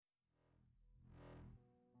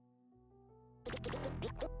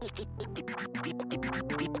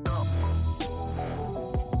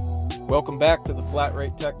Welcome back to the Flat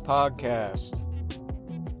Rate Tech Podcast.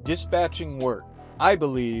 Dispatching work. I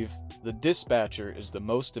believe the dispatcher is the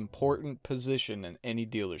most important position in any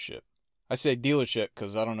dealership. I say dealership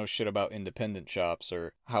because I don't know shit about independent shops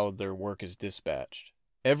or how their work is dispatched.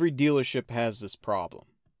 Every dealership has this problem.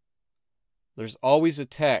 There's always a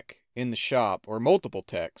tech in the shop, or multiple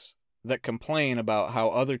techs, that complain about how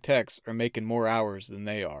other techs are making more hours than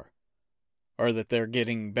they are, or that they're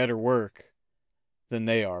getting better work than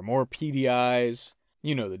they are. More PDIs,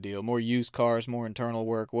 you know the deal, more used cars, more internal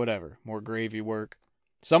work, whatever, more gravy work.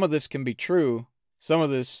 Some of this can be true. Some of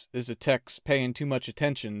this is the techs paying too much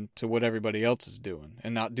attention to what everybody else is doing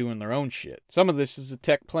and not doing their own shit. Some of this is the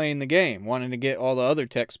tech playing the game, wanting to get all the other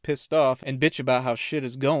techs pissed off and bitch about how shit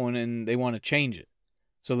is going and they want to change it.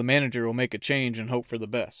 So the manager will make a change and hope for the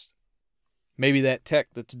best. Maybe that tech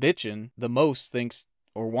that's bitching the most thinks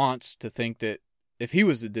or wants to think that if he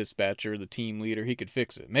was the dispatcher or the team leader, he could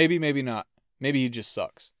fix it. Maybe, maybe not. Maybe he just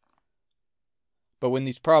sucks. But when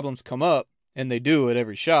these problems come up, and they do at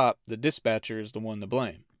every shop, the dispatcher is the one to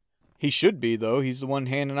blame. He should be, though. He's the one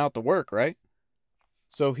handing out the work, right?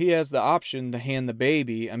 So he has the option to hand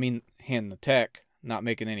the tech, not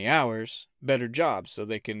making any hours, better jobs so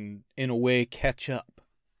they can, in a way, catch up.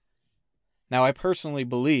 Now, I personally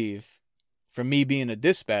believe, from me being a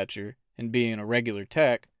dispatcher and being a regular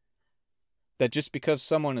tech, that just because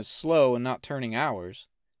someone is slow and not turning hours,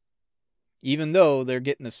 even though they're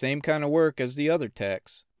getting the same kind of work as the other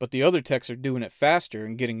techs, but the other techs are doing it faster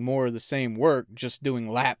and getting more of the same work just doing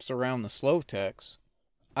laps around the slow techs,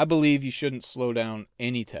 I believe you shouldn't slow down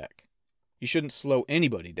any tech. You shouldn't slow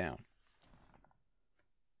anybody down.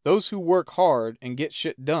 Those who work hard and get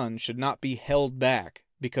shit done should not be held back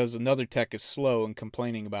because another tech is slow and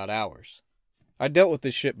complaining about hours. I dealt with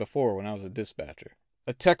this shit before when I was a dispatcher.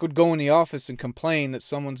 A tech would go in the office and complain that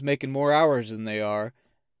someone's making more hours than they are.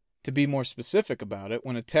 To be more specific about it,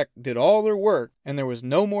 when a tech did all their work and there was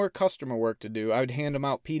no more customer work to do, I would hand them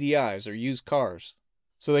out PDIs or used cars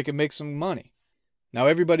so they could make some money. Now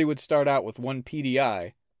everybody would start out with one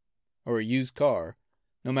PDI or a used car,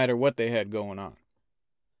 no matter what they had going on.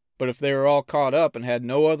 But if they were all caught up and had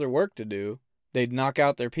no other work to do, they'd knock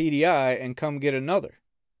out their PDI and come get another.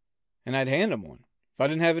 And I'd hand them one. If I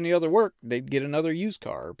didn't have any other work, they'd get another used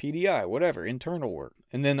car or PDI, whatever, internal work.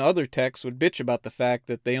 And then other techs would bitch about the fact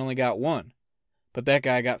that they only got one, but that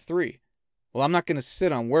guy got 3. Well, I'm not going to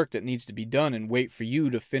sit on work that needs to be done and wait for you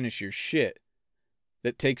to finish your shit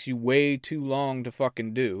that takes you way too long to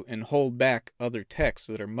fucking do and hold back other techs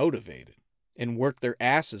that are motivated and work their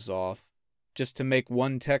asses off just to make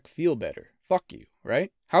one tech feel better. Fuck you,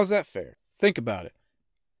 right? How's that fair? Think about it.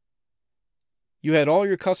 You had all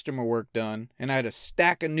your customer work done, and I had a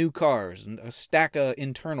stack of new cars and a stack of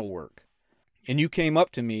internal work. And you came up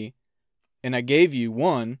to me, and I gave you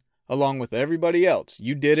one along with everybody else.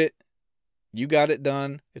 You did it. You got it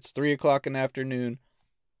done. It's 3 o'clock in the afternoon.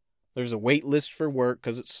 There's a wait list for work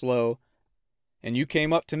because it's slow. And you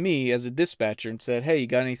came up to me as a dispatcher and said, hey, you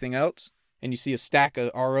got anything else? And you see a stack of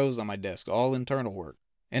ROs on my desk, all internal work.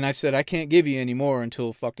 And I said, I can't give you any more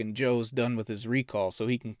until fucking Joe's done with his recall so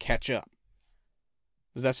he can catch up.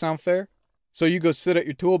 Does that sound fair? So you go sit at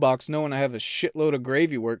your toolbox knowing I have a shitload of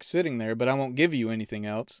gravy work sitting there, but I won't give you anything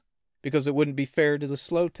else because it wouldn't be fair to the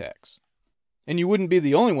slow techs. And you wouldn't be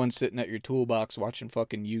the only one sitting at your toolbox watching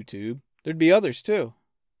fucking YouTube. There'd be others too.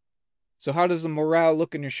 So how does the morale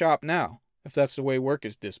look in your shop now if that's the way work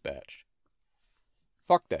is dispatched?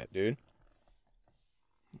 Fuck that, dude.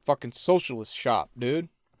 Fucking socialist shop, dude.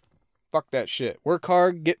 Fuck that shit. Work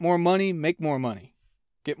hard, get more money, make more money.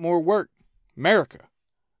 Get more work. America.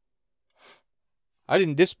 I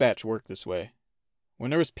didn't dispatch work this way.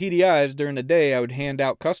 When there was PDIs during the day, I would hand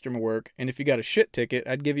out customer work, and if you got a shit ticket,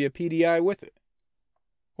 I'd give you a PDI with it.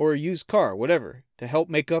 Or a used car, whatever, to help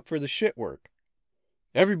make up for the shit work.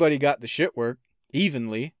 Everybody got the shit work,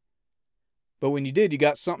 evenly, but when you did, you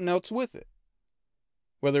got something else with it.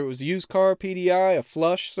 Whether it was a used car, PDI, a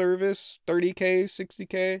flush service, 30K,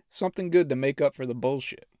 60K, something good to make up for the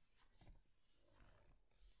bullshit.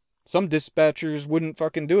 Some dispatchers wouldn't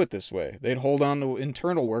fucking do it this way. They'd hold on to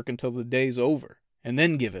internal work until the day's over, and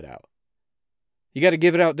then give it out. You gotta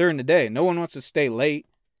give it out during the day. No one wants to stay late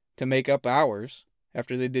to make up hours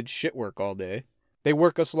after they did shit work all day. They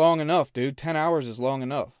work us long enough, dude. 10 hours is long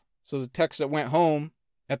enough. So the techs that went home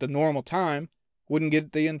at the normal time wouldn't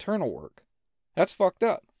get the internal work. That's fucked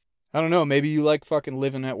up. I don't know, maybe you like fucking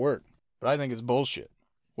living at work, but I think it's bullshit.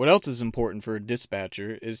 What else is important for a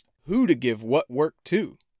dispatcher is who to give what work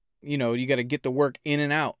to. you got to get the work in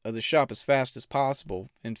and out of the shop as fast as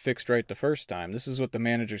possible and fixed right the first time. This is what the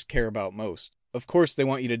managers care about most. Of course, they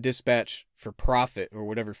want you to dispatch for profit or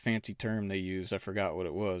whatever fancy term they use. I forgot what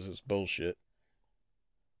it was. It was bullshit.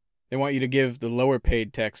 They want you to give the lower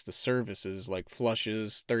paid techs the services like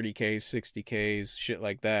flushes, 30Ks, 60Ks, shit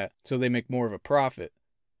like that, so they make more of a profit.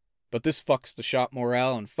 But this fucks the shop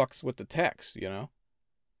morale and fucks with the techs,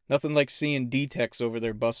 Nothing like seeing D-techs over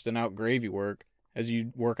there busting out gravy work as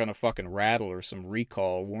you work on a fucking rattle or some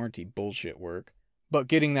recall warranty bullshit work. But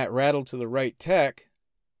getting that rattle to the right tech,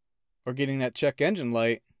 or getting that check engine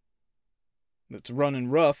light that's running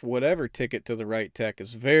rough, whatever ticket to the right tech,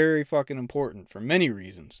 is very fucking important for many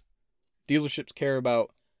reasons. Dealerships care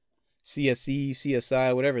about CSE,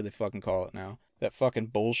 CSI, whatever they fucking call it now. That fucking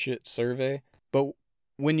bullshit survey. But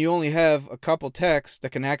when you only have a couple techs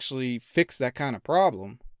that can actually fix that kind of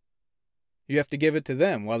problem, you have to give it to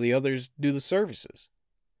them while the others do the services.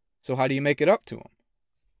 So how do you make it up to them?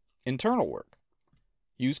 Internal work.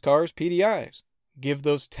 Used cars, PDIs. Give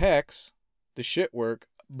those techs the shit work,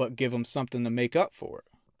 but give them something to make up for it.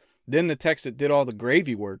 Then the techs that did all the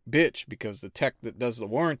gravy work bitch because the tech that does the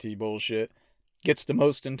warranty bullshit gets the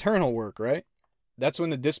most internal work, right? That's when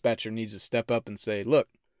the dispatcher needs to step up and say, look,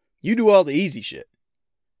 you do all the easy shit.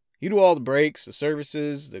 You do all the brakes, the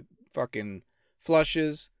services, the fucking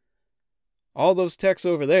flushes. All those techs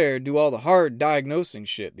over there do all the hard diagnosing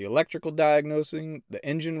shit. The electrical diagnosing, the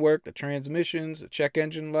engine work, the transmissions, the check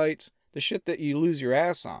engine lights, the shit that you lose your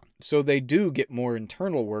ass on. So they do get more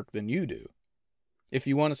internal work than you do. If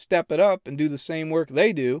you want to step it up and do the same work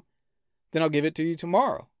they do, then I'll give it to you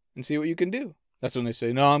tomorrow and see what you can do. That's when they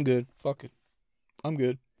say, no, I'm good. Fuck it. I'm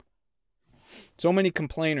good. So many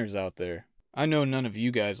complainers out there. I know none of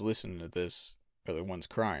you guys listening to this are the ones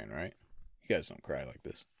crying, right? You guys don't cry like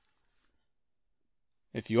this.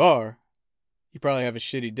 If you are, you probably have a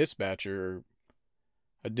shitty dispatcher or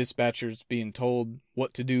a dispatcher that's being told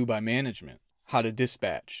what to do by management. How to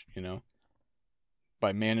dispatch,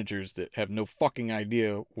 by managers that have no fucking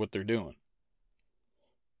idea what they're doing.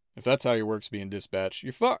 If that's how your work's being dispatched,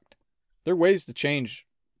 you're fucked. There are ways to change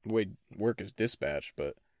the way work is dispatched,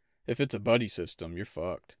 but if it's a buddy system, you're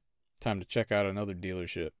fucked. Time to check out another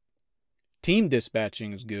dealership. Team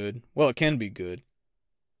dispatching is good. Well, it can be good.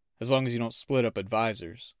 As long as you don't split up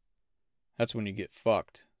advisors. That's when you get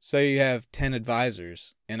fucked. Say you have 10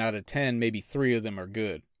 advisors, and out of 10, maybe 3 of them are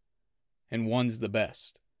good. And 1's the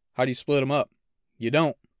best. How do you split them up? You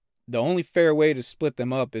don't. The only fair way to split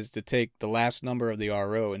them up is to take the last number of the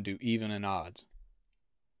RO and do even and odds.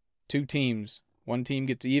 2 teams. One team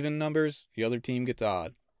gets even numbers, the other team gets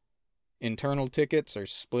odd. Internal tickets are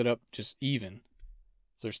split up just even.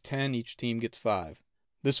 If there's 10, each team gets 5.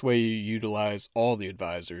 This way you utilize all the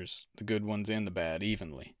advisors, the good ones and the bad,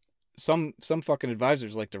 evenly. Some fucking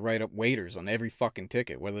advisors like to write up waiters on every fucking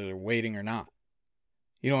ticket, whether they're waiting or not.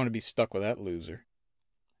 You don't want to be stuck with that loser.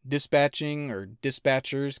 Dispatching or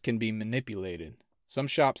dispatchers can be manipulated. Some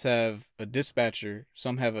shops have a dispatcher,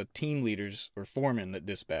 some have a team leaders or foreman that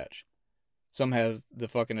dispatch. Some have the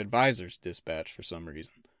fucking advisors dispatch for some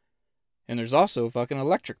reason. And there's also fucking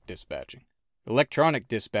electric dispatching. Electronic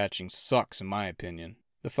dispatching sucks in my opinion.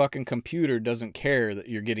 The fucking computer doesn't care that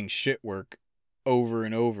you're getting shit work over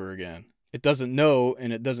and over again. It doesn't know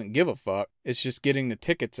and it doesn't give a fuck. It's just getting the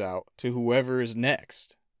tickets out to whoever is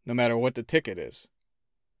next, no matter what the ticket is.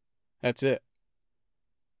 That's it.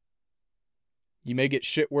 You may get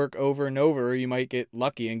shit work over and over, or you might get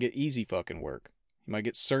lucky and get easy fucking work. You might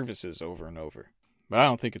get services over and over. But I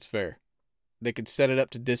don't think it's fair. They could set it up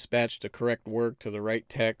to dispatch the correct work to the right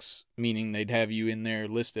techs, meaning they'd have you in there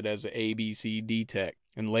listed as a A, B, C, D tech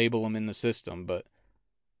and label them in the system, but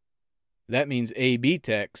that means A, B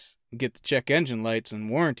techs get the check engine lights and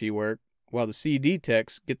warranty work, while the C, D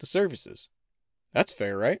techs get the services. That's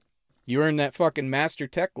fair, right? You earn that fucking master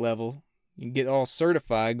tech level, you get all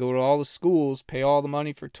certified, go to all the schools, pay all the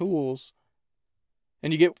money for tools,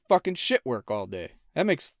 and you get fucking shit work all day. That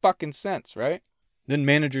makes fucking sense, right? Then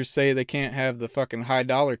managers say they can't have the fucking high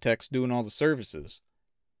dollar techs doing all the services.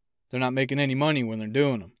 They're not making any money when they're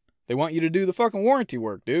doing them. They want you to do the fucking warranty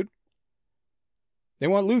work, dude. They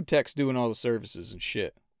want lube techs doing all the services and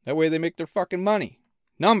shit. That way they make their fucking money.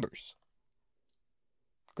 Numbers.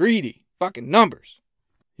 Greedy. Fucking numbers.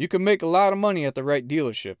 You can make a lot of money at the right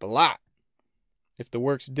dealership. A lot. If the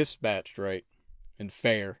work's dispatched right and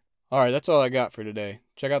fair. Alright, that's all I got for today.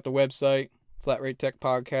 Check out the website,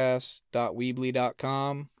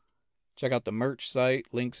 flatratetechpodcast.weebly.com. Check out the merch site.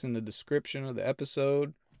 Links in the description of the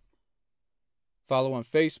episode. Follow on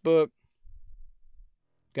Facebook.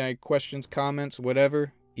 Got any questions, comments,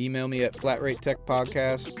 whatever? Email me at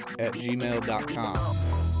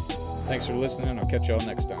flatratetechpodcast@gmail.com. Thanks for listening. I'll catch y'all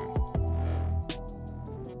next time.